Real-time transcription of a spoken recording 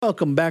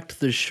welcome back to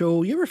the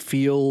show. You ever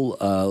feel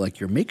like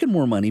you're making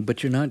more money,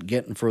 but you're not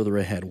getting further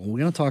ahead? Well, we're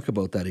going to talk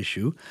about that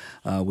issue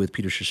with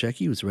Peter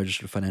Krzyzewski, who's a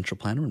registered financial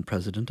planner and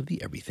president of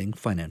the Everything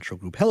Financial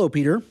Group. Hello,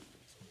 Peter.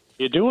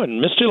 You doing?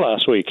 Missed you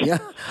last week. Yeah,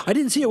 I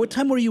didn't see it. What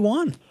time were you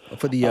on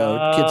for the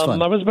Kids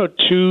Fund? I was about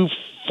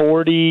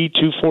 2:40,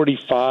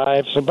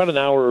 2:45, so about an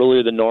hour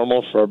earlier than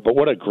normal. But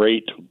what a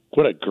great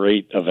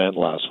event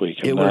last week.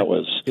 It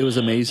was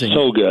amazing.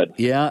 So good.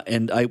 Yeah,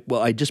 and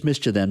I just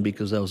missed you then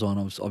because I was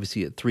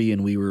obviously at 3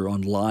 and we were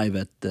on live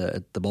at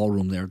the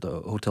ballroom there at the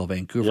Hotel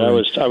Vancouver.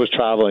 Yeah, I was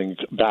traveling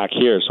back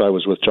here, so I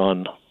was with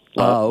John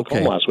home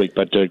last week.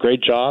 But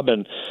great job,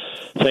 and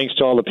thanks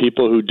to all the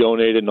people who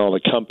donated and all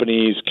the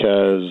companies,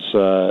 because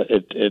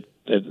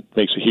it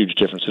makes a huge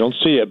difference. You don't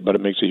see it, but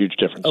it makes a huge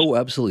difference. Oh,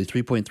 absolutely.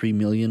 $3.3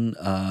 million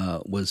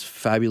was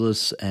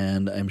fabulous,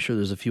 and I'm sure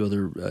there's a few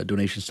other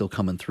donations still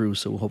coming through,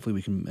 so hopefully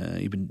we can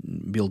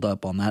even build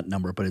up on that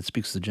number, but it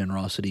speaks to the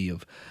generosity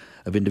of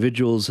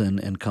individuals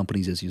and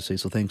companies, as you say.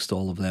 So thanks to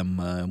all of them.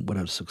 What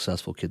a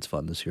successful Kids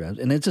Fund this year.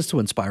 And it's just so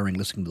inspiring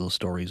listening to those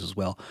stories as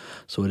well.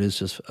 So it is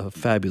just a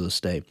fabulous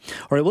day.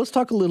 All right, well, let's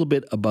talk a little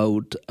bit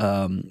about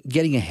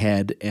getting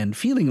ahead and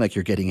feeling like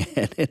you're getting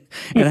ahead.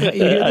 And you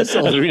hear this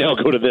as we now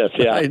go to this,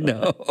 yeah. I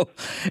know.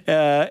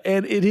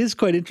 And it is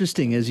quite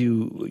interesting as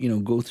you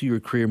go through your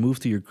career, move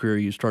through your career,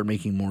 you start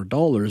making more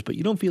dollars, but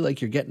you don't feel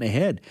like you're getting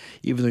ahead,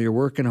 even though you're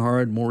working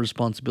hard, more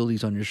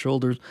responsibilities on your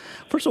shoulders.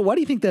 First of all, why do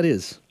you think that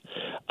is?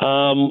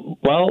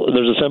 Well,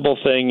 there's a simple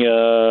thing.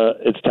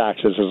 It's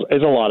taxes.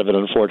 Is a lot of it,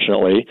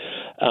 unfortunately.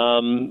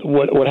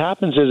 What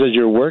happens is, as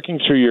you're working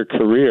through your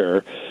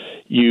career,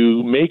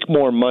 you make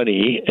more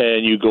money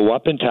and you go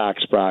up in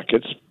tax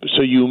brackets.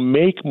 So you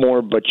make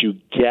more, but you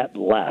get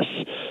less.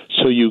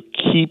 So you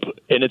keep,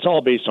 and it's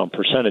all based on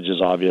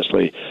percentages,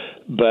 obviously.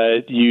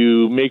 But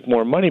you make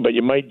more money, but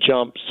you might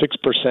jump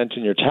 6%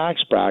 in your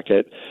tax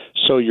bracket.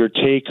 So your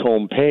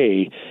take-home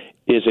pay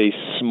is a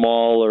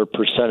smaller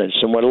percentage.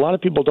 And what a lot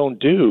of people don't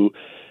do,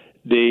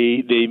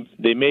 they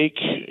make,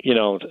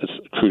 it's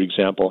a crude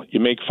example, you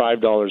make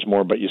 $5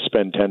 more, but you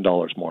spend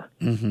 $10 more.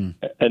 Mm-hmm.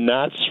 And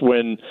that's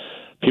when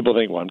people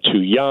think, well, I'm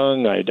too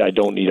young, I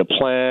don't need a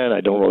plan,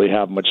 I don't really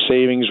have much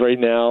savings right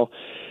now.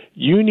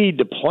 You need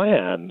to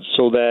plan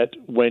so that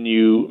when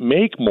you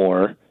make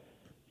more,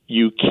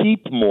 you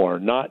keep more,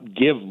 not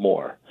give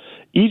more.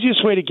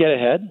 Easiest way to get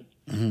ahead,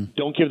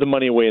 don't give the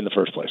money away in the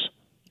first place.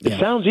 It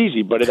sounds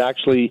easy, but it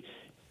actually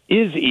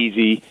is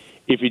easy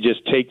if you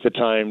just take the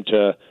time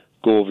to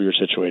go over your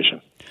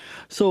situation.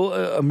 So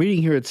I'm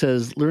reading here, it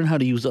says, learn how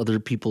to use other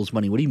people's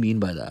money. What do you mean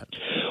by that?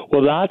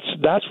 Well,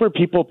 that's where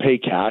people pay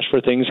cash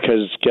for things,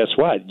 because guess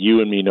what?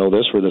 You and me know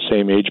this. We're the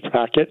same age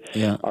bracket.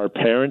 Yeah. Our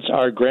parents,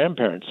 our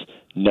grandparents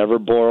never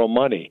borrow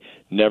money,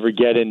 never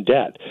get in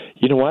debt.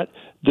 You know what?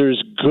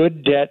 There's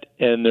good debt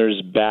and there's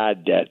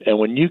bad debt. And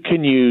when you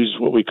can use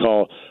what we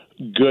call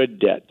good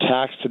debt,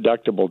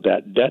 tax-deductible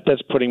debt, debt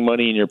that's putting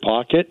money in your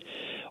pocket,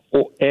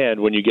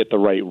 and when you get the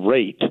right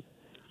rate,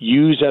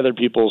 use other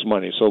people's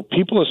money. So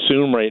people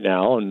assume right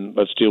now, and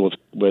let's deal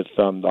with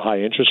the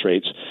high interest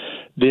rates,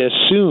 they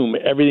assume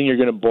everything you're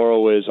going to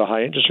borrow is a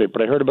high interest rate.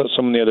 But I heard about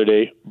someone the other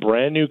day,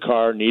 brand new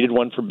car, needed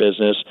one for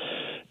business,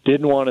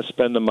 didn't want to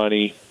spend the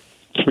money,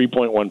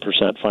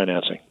 3.1%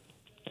 financing.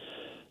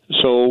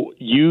 So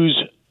use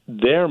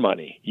their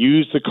money.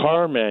 Use the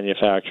car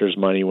manufacturer's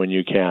money when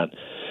you can.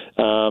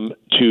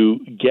 To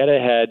get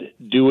ahead,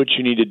 do what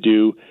you need to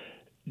do.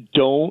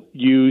 Don't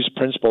use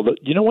principal.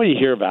 You know why you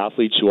hear of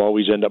athletes who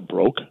always end up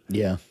broke?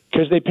 Yeah.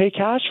 Because they pay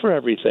cash for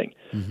everything.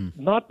 Mm-hmm.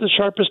 Not the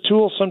sharpest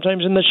tool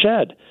sometimes in the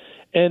shed.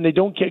 And they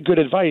don't get good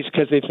advice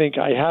because they think,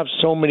 I have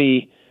so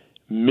many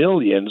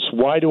millions,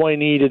 why do I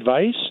need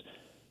advice?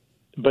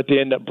 But they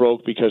end up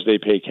broke because they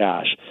pay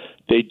cash.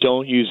 They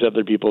don't use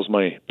other people's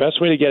money.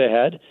 Best way to get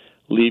ahead,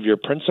 leave your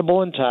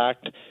principal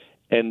intact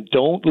and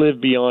don't live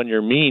beyond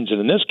your means.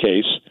 And in this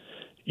case,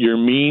 your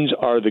means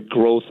are the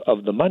growth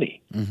of the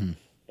money. Mm-hmm.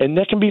 And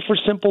that can be for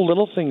simple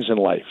little things in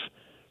life.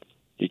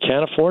 You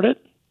can't afford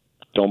it,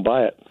 don't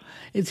buy it.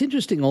 It's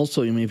interesting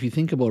also, if you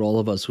think about all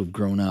of us who've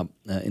grown up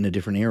in a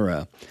different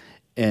era,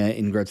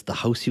 in regards to the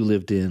house you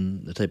lived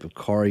in, the type of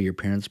car your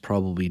parents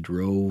probably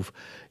drove,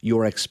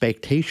 your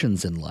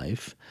expectations in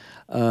life.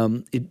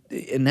 And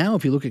now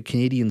if you look at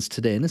Canadians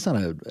today, and it's not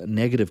a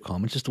negative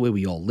comment, it's just the way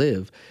we all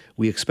live,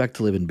 we expect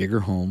to live in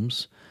bigger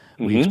homes.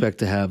 We expect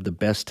to have the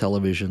best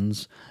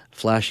televisions,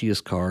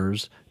 flashiest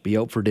cars, be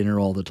out for dinner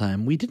all the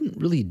time. We didn't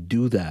really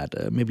do that.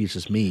 Maybe it's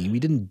just me.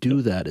 We didn't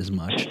do that as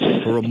much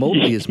or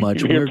remotely as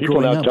much when we were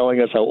growing up. People now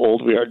telling us how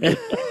old we are.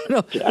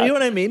 No, you know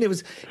what I mean? It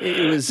was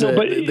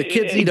the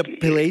kids need a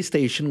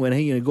PlayStation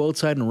when go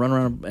outside and run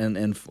around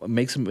and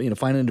make some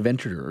find an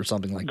adventure or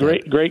something like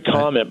that. Great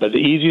comment. But the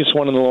easiest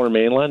one in the Lower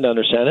Mainland to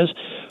understand is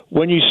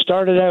when you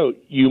started out,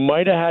 you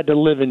might have had to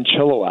live in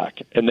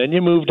Chilliwack, and then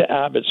you moved to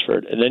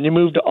Abbotsford, and then you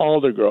moved to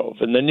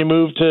Aldergrove, and then you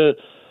moved to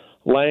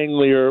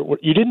Langley. Or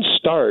you didn't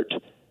start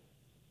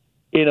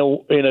in a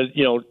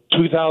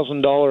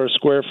 $2,000 a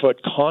square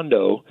foot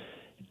condo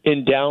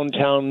in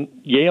downtown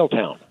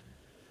Yaletown.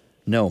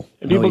 No.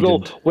 And No, people you go,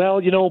 didn't.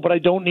 well, but I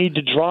don't need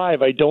to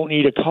drive. I don't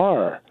need a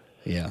car.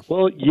 Yeah.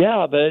 Well,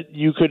 yeah, but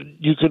you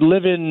could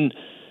live in,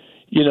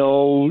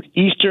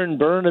 Eastern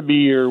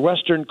Burnaby or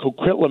Western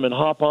Coquitlam and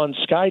hop on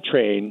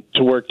SkyTrain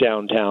to work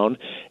downtown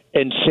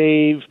and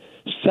save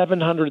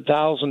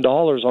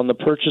 $700,000 on the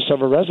purchase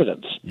of a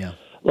residence. Yeah.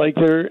 Like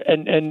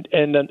and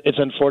it's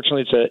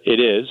unfortunately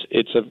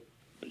it's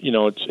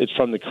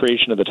from the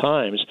creation of the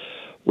times,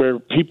 where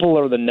people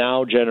are the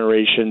now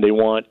generation. They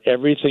want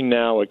everything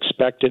now,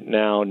 expect it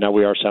now. Now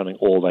we are sounding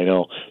old, I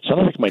know.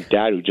 Sounding like my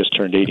dad who just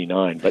turned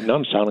 89, but now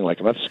I'm sounding like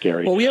him. That's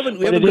scary. Well,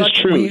 it is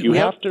true. You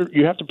have to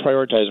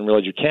prioritize and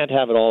realize you can't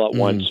have it all at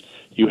once.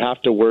 You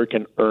have to work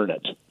and earn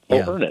it.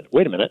 Earn it.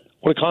 Wait a minute.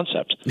 What a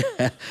concept.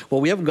 Well,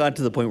 we haven't gotten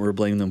to the point where we're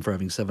blaming them for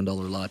having $7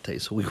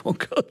 lattes, so we won't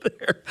go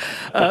there.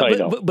 I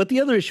know. But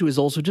the other issue is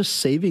also just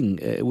saving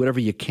whatever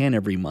you can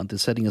every month,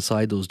 is setting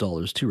aside those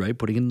dollars too, right?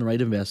 Putting it in the right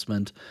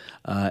investment,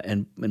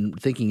 and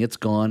thinking it's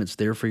gone, it's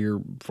there for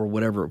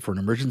an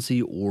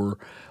emergency or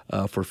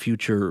for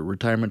future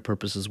retirement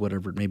purposes,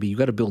 whatever it may be. You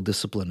got to build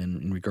discipline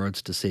in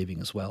regards to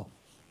saving as well.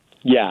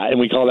 Yeah, and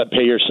we call that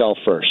pay yourself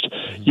first.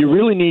 You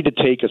really need to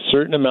take a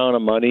certain amount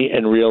of money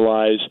and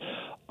realize,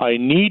 I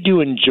need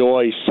to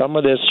enjoy some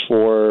of this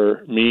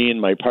for me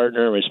and my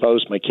partner, my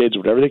spouse, my kids,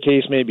 whatever the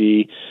case may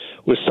be,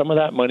 with some of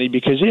that money,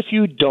 because if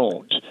you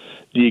don't,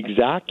 the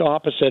exact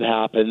opposite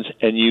happens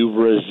and you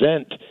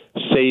resent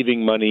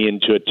saving money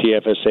into a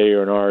TFSA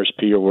or an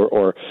RSP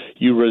or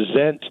you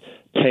resent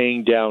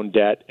paying down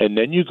debt, and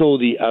then you go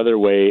the other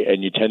way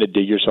and you tend to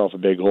dig yourself a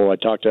big hole. I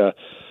talked to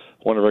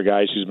one of our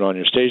guys who's been on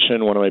your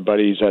station, one of my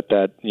buddies at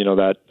that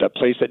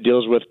place that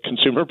deals with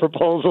consumer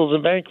proposals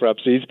and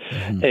bankruptcies,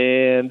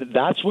 and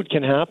that's what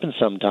can happen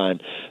sometime.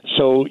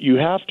 So you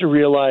have to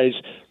realize,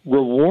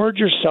 reward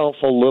yourself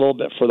a little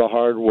bit for the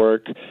hard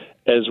work.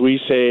 As we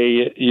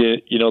say,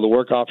 the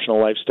work optional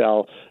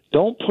lifestyle,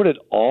 don't put it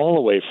all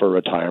away for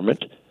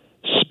retirement.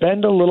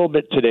 Spend a little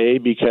bit today,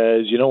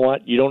 because you know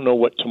what? You don't know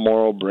what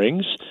tomorrow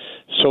brings.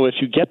 So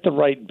if you get the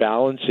right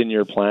balance in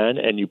your plan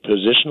and you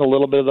position a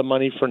little bit of the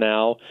money for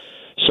now,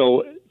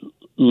 so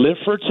live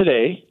for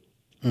today,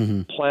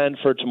 plan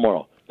for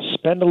tomorrow.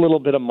 Spend a little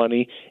bit of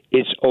money.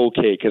 It's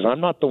okay, because I'm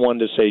not the one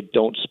to say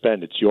don't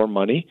spend. It's your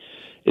money.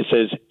 It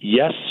says,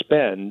 yes,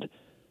 spend,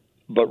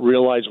 but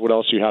realize what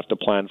else you have to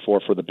plan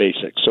for the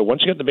basics. So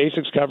once you get the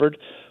basics covered,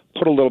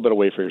 put a little bit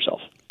away for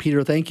yourself.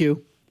 Peter, thank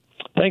you.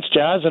 Thanks,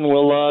 Jazz, and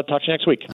we'll talk to you next week.